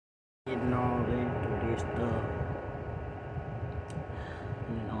getting all into this stuff,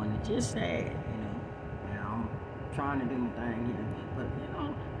 and it's just sad, I'm trying to do my thing here, but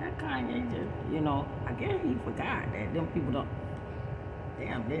that Kanye just, I guess he forgot that them people don't,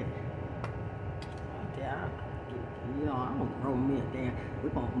 damn, this. Yeah, I'm gonna roll me a damn. We're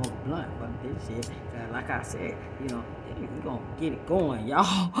gonna smoke blunt for this shit. Like I said, we gonna get it going,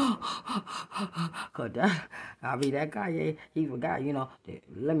 y'all. Cause that guy, yeah, he forgot,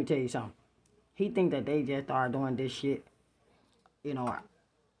 let me tell you something. He think that they just started doing this shit, you know,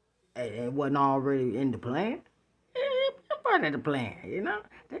 it wasn't already in the plan. It's part of the plan,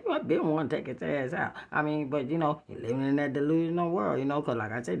 They must been want to take his ass out. I mean, but he living in that delusional world, cause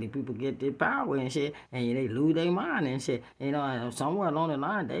like I said, these people get this power and shit, and they lose their mind and shit, and somewhere along the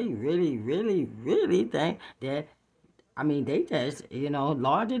line, they really, really, really think that, I mean, they just,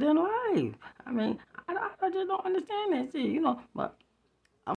 larger than life. I mean, I just don't understand that shit, but